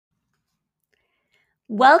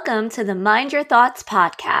Welcome to the Mind Your Thoughts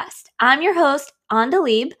podcast. I'm your host,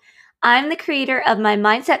 Andalib. I'm the creator of my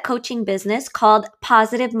mindset coaching business called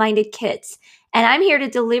Positive Minded Kids, and I'm here to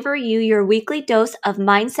deliver you your weekly dose of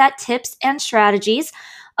mindset tips and strategies,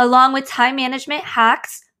 along with time management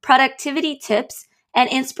hacks, productivity tips, and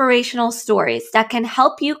inspirational stories that can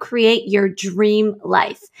help you create your dream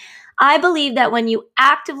life. I believe that when you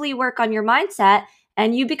actively work on your mindset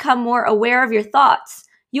and you become more aware of your thoughts,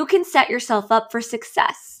 you can set yourself up for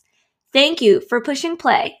success. Thank you for pushing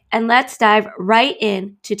play, and let's dive right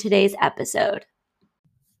into today's episode.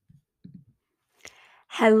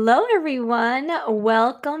 Hello, everyone.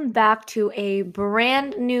 Welcome back to a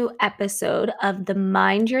brand new episode of the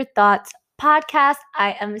Mind Your Thoughts podcast.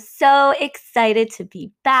 I am so excited to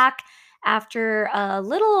be back after a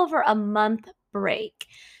little over a month break.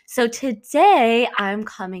 So today I'm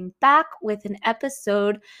coming back with an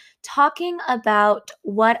episode talking about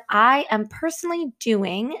what I am personally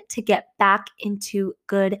doing to get back into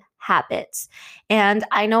good habits. And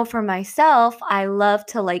I know for myself, I love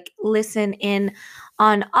to listen in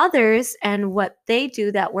on others and what they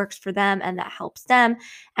do that works for them and that helps them.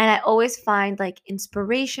 And I always find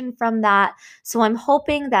inspiration from that. So I'm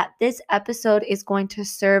hoping that this episode is going to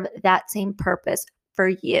serve that same purpose for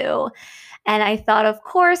you. And I thought, of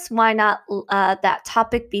course, why not that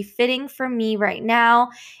topic be fitting for me right now?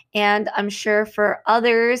 And I'm sure for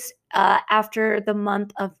others, after the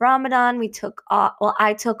month of Ramadan, I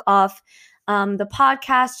took off the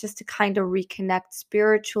podcast just to kind of reconnect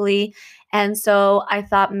spiritually. And so I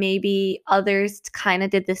thought maybe others kind of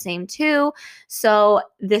did the same too. So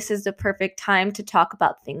this is the perfect time to talk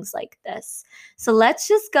about things like this. So let's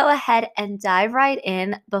just go ahead and dive right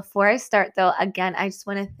in. Before I start though, again, I just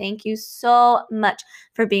want to thank you so much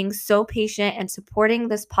for being so patient and supporting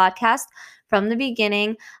this podcast from the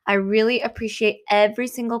beginning. I really appreciate every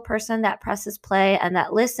single person that presses play and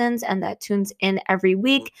that listens and that tunes in every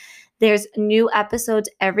week. There's new episodes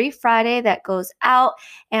every Friday that goes out.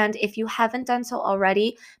 And if you haven't done so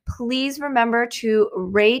already, please remember to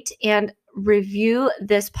rate and review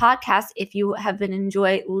this podcast if you have been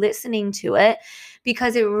enjoying listening to it,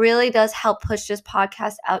 because it really does help push this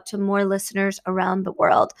podcast out to more listeners around the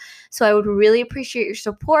world. So I would really appreciate your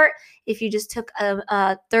support if you just took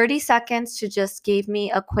 30 seconds to just give me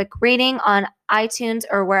a quick rating on iTunes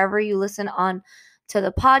or wherever you listen on to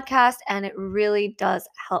the podcast, and it really does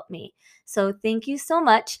help me. So thank you so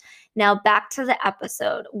much. Now back to the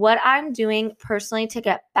episode. What I'm doing personally to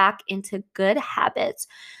get back into good habits.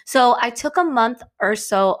 So I took a month or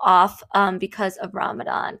so off because of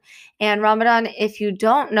Ramadan. And Ramadan, if you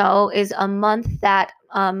don't know, is a month that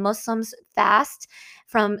Muslims fast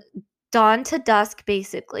from dawn to dusk,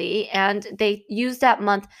 basically, and they use that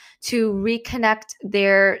month to reconnect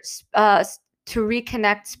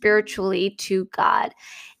spiritually to God.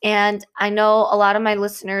 And I know a lot of my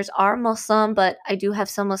listeners are Muslim, but I do have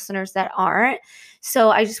some listeners that aren't. So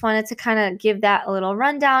I just wanted to kind of give that a little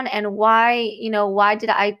rundown and why did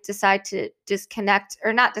I decide to disconnect,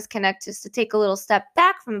 or not disconnect, just to take a little step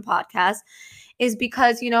back from the podcast, is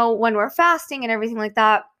because, when we're fasting and everything like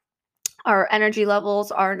that, our energy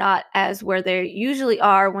levels are not as where they usually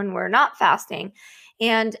are when we're not fasting.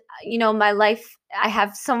 And, my life, I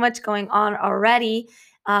have so much going on already.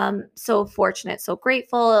 So fortunate, so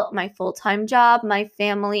grateful, my full-time job, my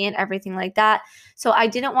family, and everything like that. So I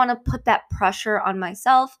didn't want to put that pressure on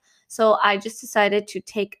myself. So I just decided to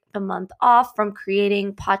take the month off from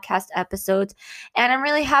creating podcast episodes. And I'm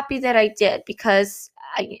really happy that I did, because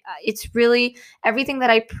it's really everything that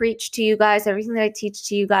I preach to you guys, everything that I teach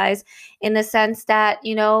to you guys, in the sense that,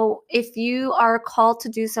 if you are called to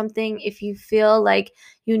do something, if you feel like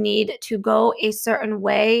you need to go a certain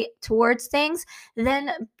way towards things,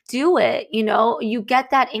 then do it. You get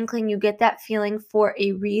that inkling, you get that feeling for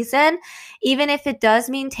a reason, even if it does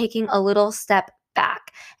mean taking a little step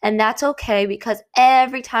back. And that's okay, because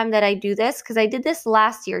every time that I do this, because I did this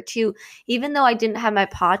last year too, even though I didn't have my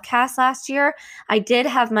podcast last year, I did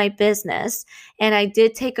have my business, and I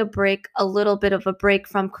did take a little bit of a break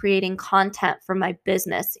from creating content for my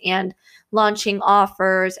business and launching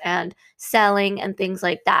offers and selling and things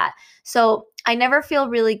like that. So I never feel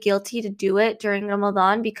really guilty to do it during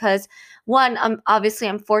Ramadan, because one,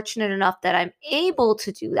 I'm fortunate enough that I'm able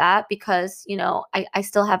to do that, because, I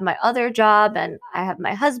still have my other job and I have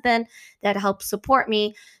my husband that helps support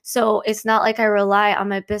me. So it's not like I rely on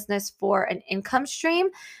my business for an income stream.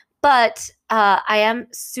 But I am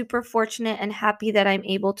super fortunate and happy that I'm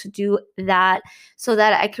able to do that, so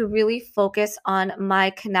that I could really focus on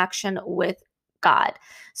my connection with God.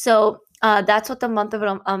 So that's what the month of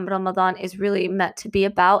Ramadan is really meant to be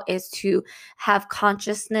about, is to have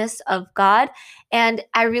consciousness of God. And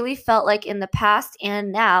I really felt like in the past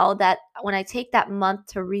and now that when I take that month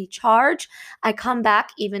to recharge, I come back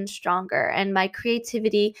even stronger and my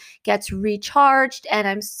creativity gets recharged. And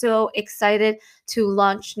I'm so excited to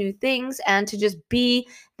launch new things and to just be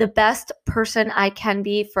the best person I can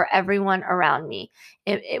be for everyone around me.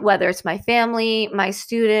 Whether it's my family, my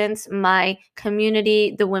students, my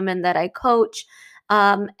community, the women that I coach,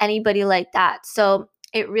 anybody like that. So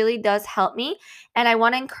it really does help me. And I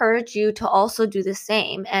want to encourage you to also do the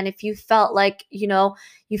same. And if you felt like,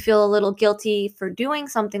 you feel a little guilty for doing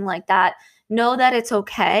something like that, know that it's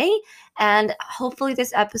okay. And hopefully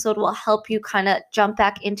this episode will help you kind of jump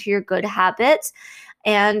back into your good habits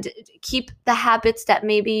and keep the habits that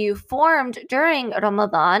maybe you formed during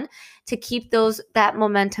Ramadan, to keep that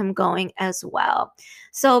momentum going as well.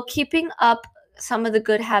 So keeping up some of the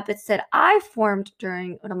good habits that I formed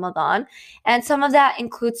during Ramadan, and some of that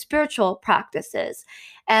includes spiritual practices.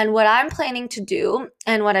 And what I'm planning to do,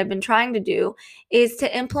 and what I've been trying to do, is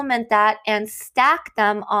to implement that and stack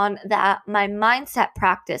them on my mindset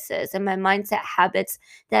practices and my mindset habits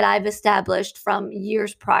that I've established from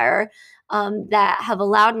years prior, that have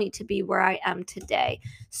allowed me to be where I am today.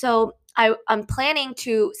 So I'm planning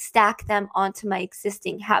to stack them onto my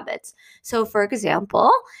existing habits. So for example,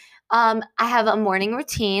 I have a morning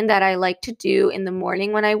routine that I like to do in the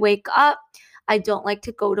morning when I wake up. I don't like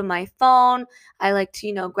to go to my phone. I like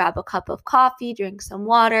to, grab a cup of coffee, drink some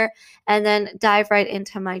water, and then dive right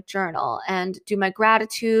into my journal and do my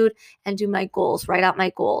gratitude and do my goals, write out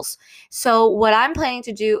my goals. So what I'm planning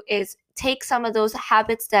to do is take some of those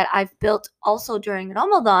habits that I've built also during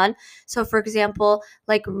Ramadan. So for example,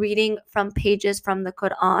 like reading from pages from the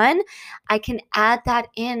Quran, I can add that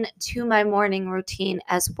in to my morning routine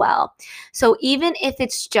as well. So even if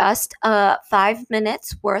it's just 5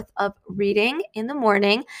 minutes worth of reading in the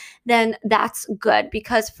morning, then that's good,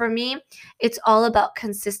 because for me, it's all about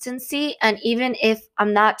consistency. And even if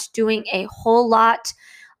I'm not doing a whole lot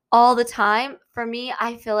all the time, for me,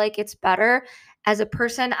 I feel like it's better. As a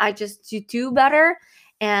person, I just do better.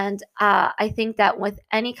 And I think that with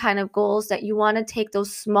any kind of goals, that you want to take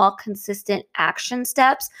those small, consistent action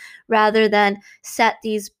steps rather than set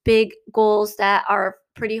these big goals that are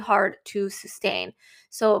pretty hard to sustain.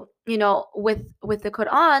 So, with the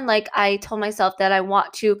Quran, like I told myself that I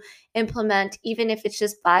want to implement, even if it's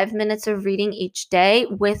just 5 minutes of reading each day,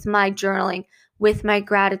 with my journaling, with my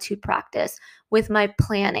gratitude practice, with my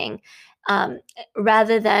planning,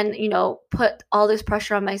 rather than, put all this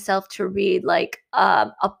pressure on myself to read like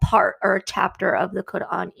a part or a chapter of the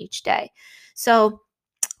Quran each day. So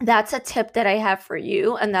that's a tip that I have for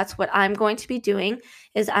you, and that's what I'm going to be doing.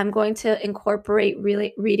 Is I'm going to incorporate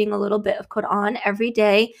really reading a little bit of Quran every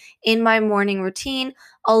day in my morning routine,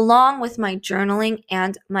 along with my journaling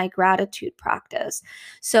and my gratitude practice.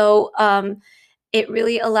 So it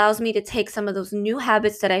really allows me to take some of those new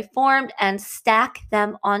habits that I formed and stack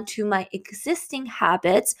them onto my existing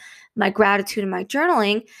habits, my gratitude and my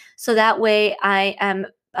journaling, so that way I am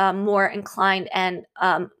more inclined and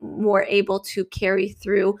more able to carry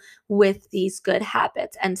through with these good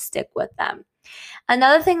habits and stick with them.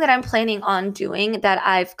 Another thing that I'm planning on doing that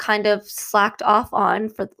I've kind of slacked off on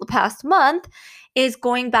for the past month is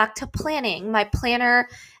going back to planning. My planner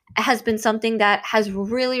has been something that has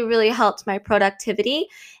really, really helped my productivity.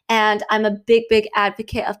 And I'm a big, big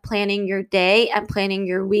advocate of planning your day and planning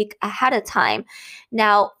your week ahead of time.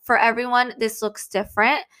 Now, for everyone, this looks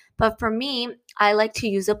different. But for me, I like to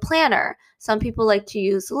use a planner. Some people like to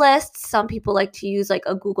use lists. Some people like to use like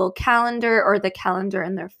a Google Calendar or the calendar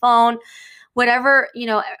in their phone. Whatever,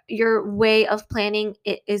 your way of planning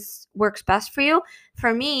works best for you.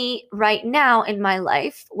 For me, right now in my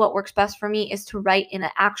life, what works best for me is to write in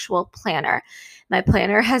an actual planner. My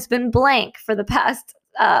planner has been blank for the past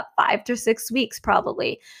 5 to 6 weeks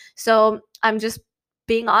probably. So I'm just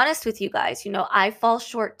being honest with you guys. I fall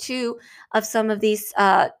short too of some of these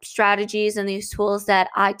strategies and these tools that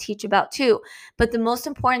I teach about too. But the most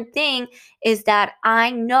important thing is that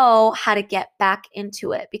I know how to get back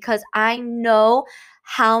into it, because I know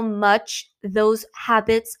how much those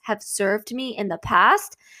habits have served me in the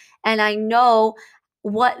past. And I know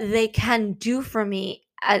what they can do for me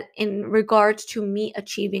in regards to me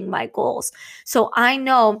achieving my goals. So I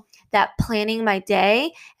know that planning my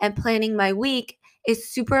day and planning my week is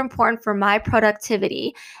super important for my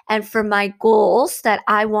productivity and for my goals that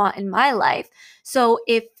I want in my life. So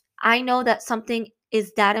if I know that something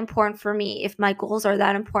is that important for me, if my goals are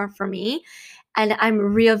that important for me, and I'm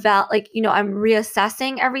I'm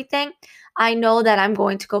reassessing everything, I know that I'm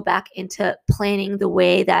going to go back into planning the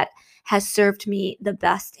way that has served me the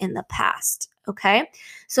best in the past. Okay.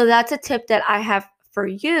 So that's a tip that I have for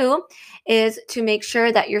you, is to make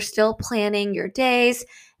sure that you're still planning your days,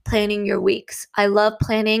 planning your weeks. I love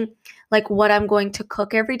planning like what I'm going to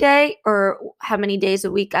cook every day, or how many days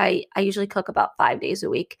a week. I usually cook about 5 days a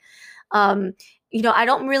week. Um, I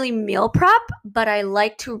don't really meal prep, but I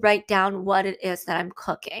like to write down what it is that I'm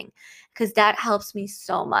cooking, because that helps me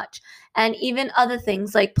so much. And even other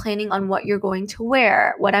things like planning on what you're going to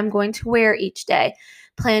wear, what I'm going to wear each day,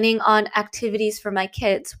 planning on activities for my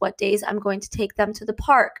kids, what days I'm going to take them to the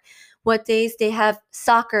park, what days they have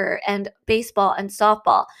soccer and baseball and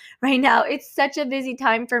softball. Right now, it's such a busy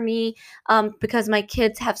time for me because my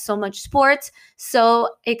kids have so much sports. So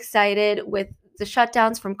excited with the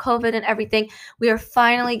shutdowns from COVID and everything. We are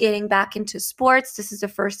finally getting back into sports. This is the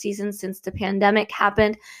first season since the pandemic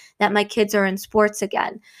happened that my kids are in sports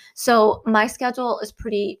again. So my schedule is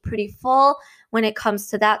pretty full when it comes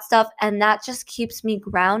to that stuff. And that just keeps me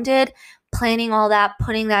grounded, planning all that,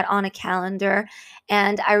 putting that on a calendar.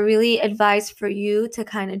 And I really advise for you to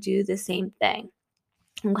kind of do the same thing.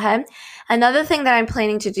 Okay. Another thing that I'm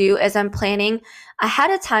planning to do is I'm planning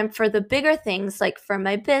ahead of time for the bigger things, like for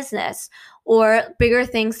my business or bigger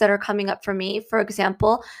things that are coming up for me. For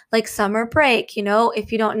example, like summer break.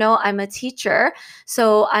 If you don't know, I'm a teacher.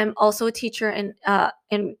 So I'm also a teacher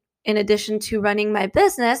in addition to running my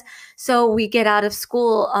business. So we get out of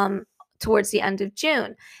school towards the end of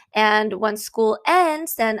June. And when school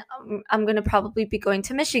ends, then I'm going to probably be going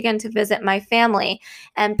to Michigan to visit my family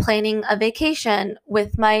and planning a vacation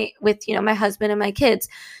with my husband and my kids.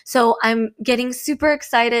 So I'm getting super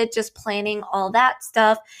excited just planning all that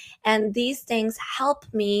stuff. And these things help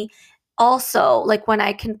me also, like when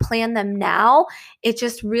I can plan them now, it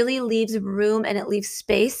just really leaves room and it leaves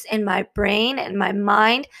space in my brain and my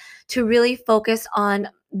mind to really focus on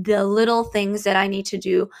the little things that I need to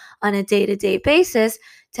do on a day-to-day basis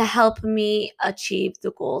to help me achieve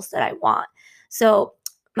the goals that I want. So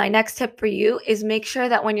my next tip for you is make sure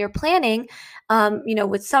that when you're planning,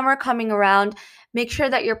 with summer coming around, make sure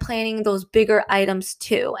that you're planning those bigger items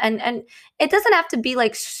too. And it doesn't have to be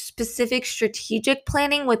like specific strategic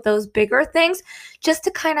planning with those bigger things, just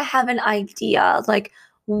to kind of have an idea, like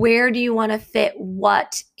where do you want to fit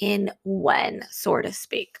what in when, so to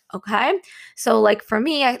speak. Okay. So like for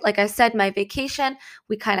me, like I said, my vacation,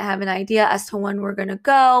 we kind of have an idea as to when we're going to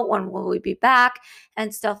go, when will we be back,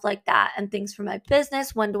 and stuff like that. And things for my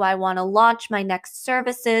business, when do I want to launch my next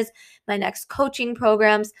services, my next coaching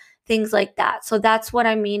programs, things like that. So that's what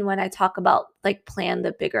I mean when I talk about like plan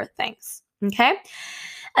the bigger things. Okay.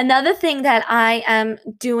 Another thing that I am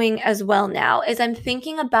doing as well now is I'm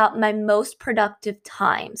thinking about my most productive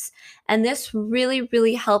times. And this really,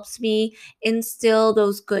 really helps me instill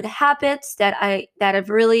those good habits that have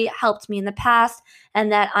really helped me in the past and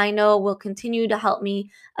that I know will continue to help me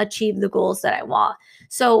achieve the goals that I want.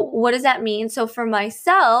 So what does that mean? So for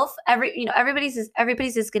myself, everybody's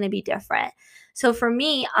is going to be different. So for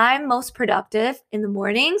me, I'm most productive in the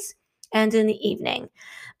mornings and in the evening,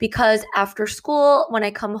 because after school, when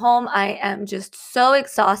I come home, I am just so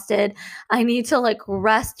exhausted. I need to like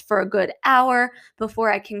rest for a good hour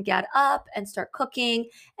before I can get up and start cooking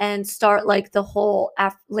and start like the whole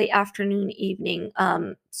late afternoon, evening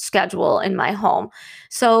schedule in my home.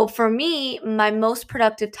 So for me, my most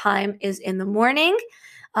productive time is in the morning.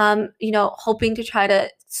 Hoping to try to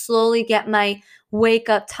slowly get my wake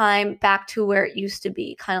up time back to where it used to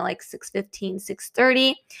be, kind of like 6:15,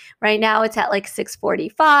 6:30. Right now it's at like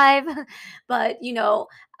 6:45. But,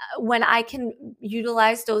 when I can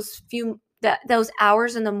utilize those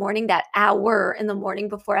hours in the morning, that hour in the morning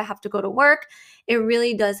before I have to go to work, it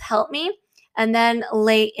really does help me. And then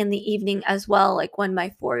late in the evening as well, like when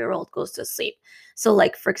my 4-year-old goes to sleep. So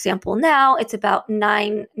like, for example, now it's about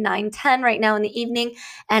 9:10 right now in the evening,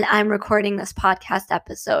 and I'm recording this podcast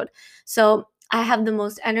episode. So I have the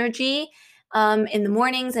most energy in the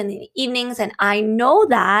mornings and in the evenings, and I know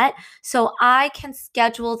that, so I can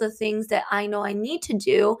schedule the things that I know I need to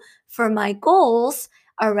do for my goals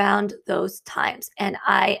around those times. And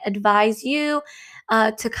I advise you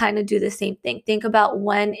to kind of do the same thing. Think about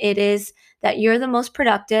when it is that you're the most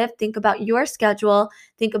productive. Think about your schedule.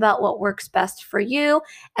 Think about what works best for you,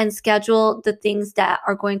 and schedule the things that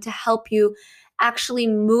are going to help you actually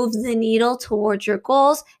move the needle towards your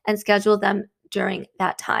goals, and schedule them during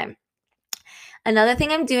that time. Another thing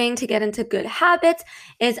I'm doing to get into good habits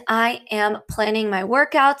is I am planning my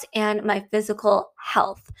workouts and my physical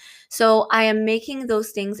health. So I am making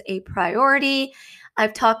those things a priority.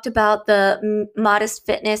 I've talked about the Modest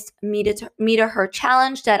Fitness Me to Her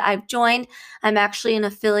challenge that I've joined. I'm actually an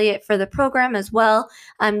affiliate for the program as well.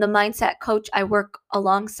 I'm the mindset coach. I work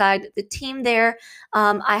alongside the team there.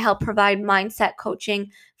 I help provide mindset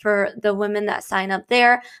coaching for the women that sign up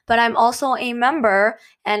there, but I'm also a member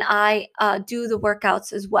and I do the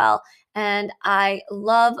workouts as well. And I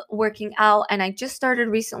love working out, and I just started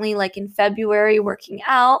recently, like in February, working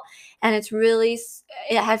out, and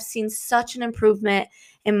I have seen such an improvement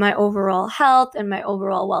in my overall health and my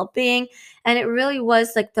overall well-being. And it really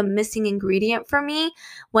was like the missing ingredient for me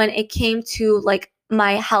when it came to like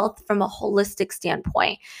my health from a holistic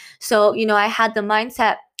standpoint. So, I had the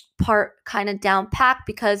mindset part kind of down packed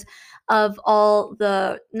because of all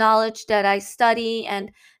the knowledge that I study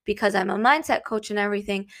and because I'm a mindset coach and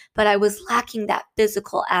everything, but I was lacking that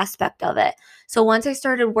physical aspect of it. So once I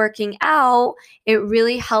started working out, it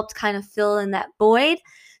really helped kind of fill in that void.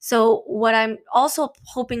 So what I'm also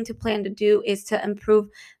hoping to plan to do is to improve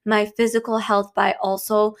my physical health by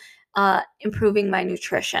also improving my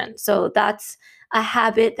nutrition. So that's a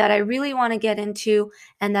habit that I really want to get into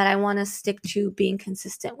and that I want to stick to being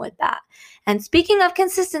consistent with that. And speaking of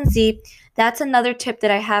consistency, that's another tip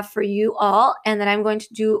that I have for you all and that I'm going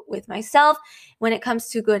to do with myself when it comes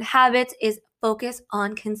to good habits is focus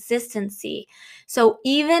on consistency. So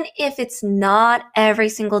even if it's not every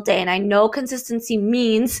single day, and I know consistency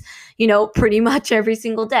means, pretty much every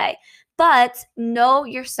single day, but know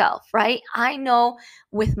yourself, right? I know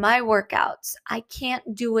with my workouts, I can't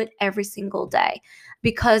do it every single day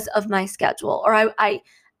because of my schedule. Or I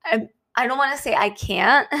don't want to say I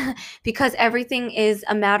can't because everything is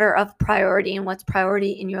a matter of priority and what's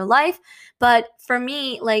priority in your life. But for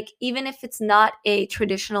me, like even if it's not a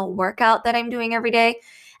traditional workout that I'm doing every day,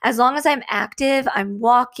 as long as I'm active, I'm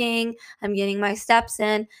walking, I'm getting my steps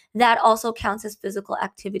in, that also counts as physical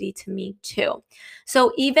activity to me too.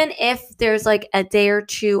 So even if there's like a day or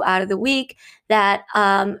two out of the week that,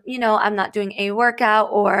 I'm not doing a workout,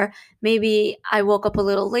 or maybe I woke up a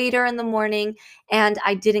little later in the morning and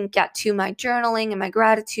I didn't get to my journaling and my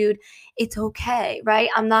gratitude, it's okay, right?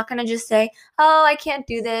 I'm not going to just say, oh, I can't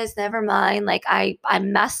do this, never mind. Like I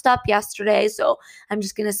messed up yesterday, so I'm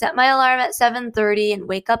just going to set my alarm at 7:30 and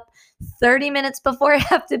wake up 30 minutes before I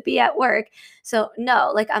have to be at work. So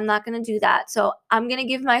no, like I'm not going to do that. So I'm going to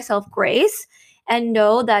give myself grace and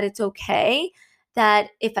know that it's okay, that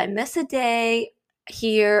if I miss a day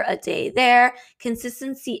here, a day there,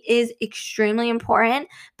 consistency is extremely important,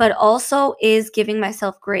 but also is giving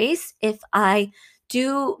myself grace if I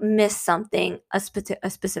do miss something a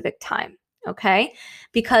specific time, okay?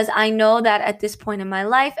 Because I know that at this point in my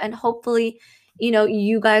life, and hopefully,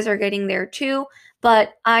 you guys are getting there too,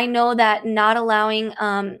 but I know that not allowing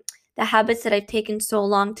the habits that I've taken so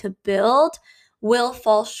long to build will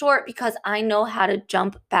fall short because I know how to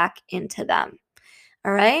jump back into them.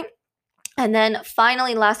 All right. And then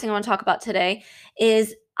finally, last thing I want to talk about today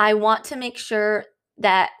is I want to make sure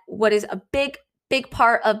that what is a big, big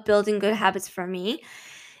part of building good habits for me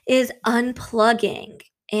is unplugging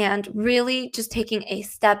and really just taking a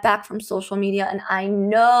step back from social media. And I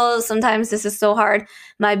know sometimes this is so hard.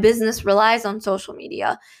 My business relies on social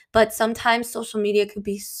media, but sometimes social media could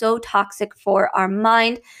be so toxic for our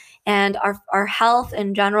mind and our health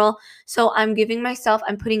in general. So I'm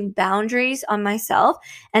putting boundaries on myself,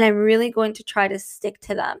 and I'm really going to try to stick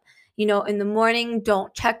to them. In the morning,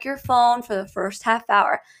 don't check your phone for the first half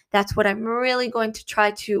hour. That's what I'm really going to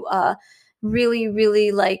try to really,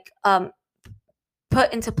 really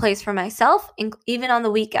put into place for myself, even on the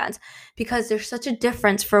weekends, because there's such a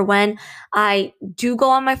difference for when I do go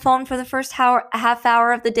on my phone for the first half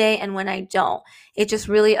hour of the day and when I don't. It just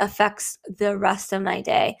really affects the rest of my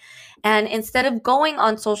day. And instead of going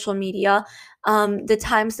on social media, the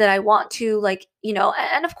times that I want to,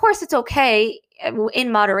 and of course it's okay in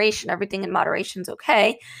moderation, everything in moderation is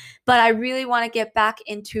okay. But I really want to get back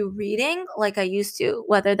into reading like I used to,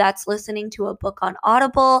 whether that's listening to a book on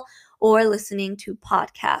Audible or listening to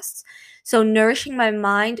podcasts. So nourishing my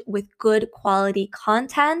mind with good quality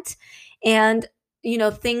content and,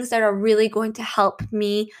 things that are really going to help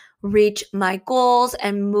me reach my goals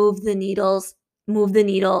and move the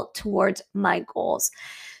needle towards my goals.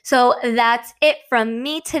 So that's it from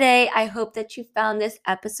me today. I hope that you found this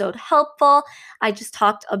episode helpful. I just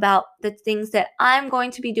talked about the things that I'm going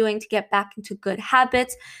to be doing to get back into good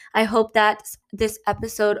habits. I hope that this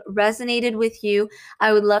episode resonated with you.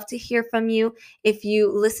 I would love to hear from you. If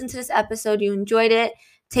you listened to this episode, you enjoyed it,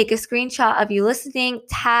 take a screenshot of you listening,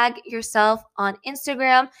 tag yourself on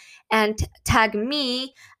Instagram, and tag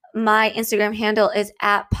me. My Instagram handle is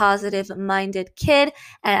 @positivemindedkid,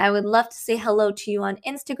 and I would love to say hello to you on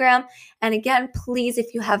Instagram. And again, please,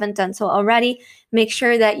 if you haven't done so already, make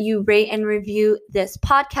sure that you rate and review this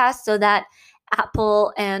podcast so that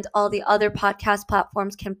Apple and all the other podcast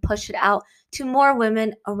platforms can push it out to more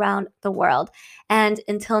women around the world. And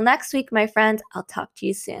until next week, my friends, I'll talk to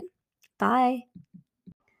you soon. Bye.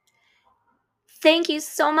 Thank you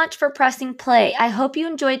so much for pressing play. I hope you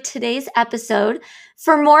enjoyed today's episode.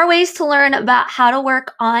 For more ways to learn about how to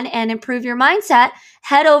work on and improve your mindset,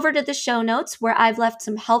 head over to the show notes where I've left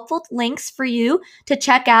some helpful links for you to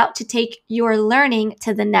check out to take your learning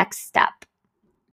to the next step.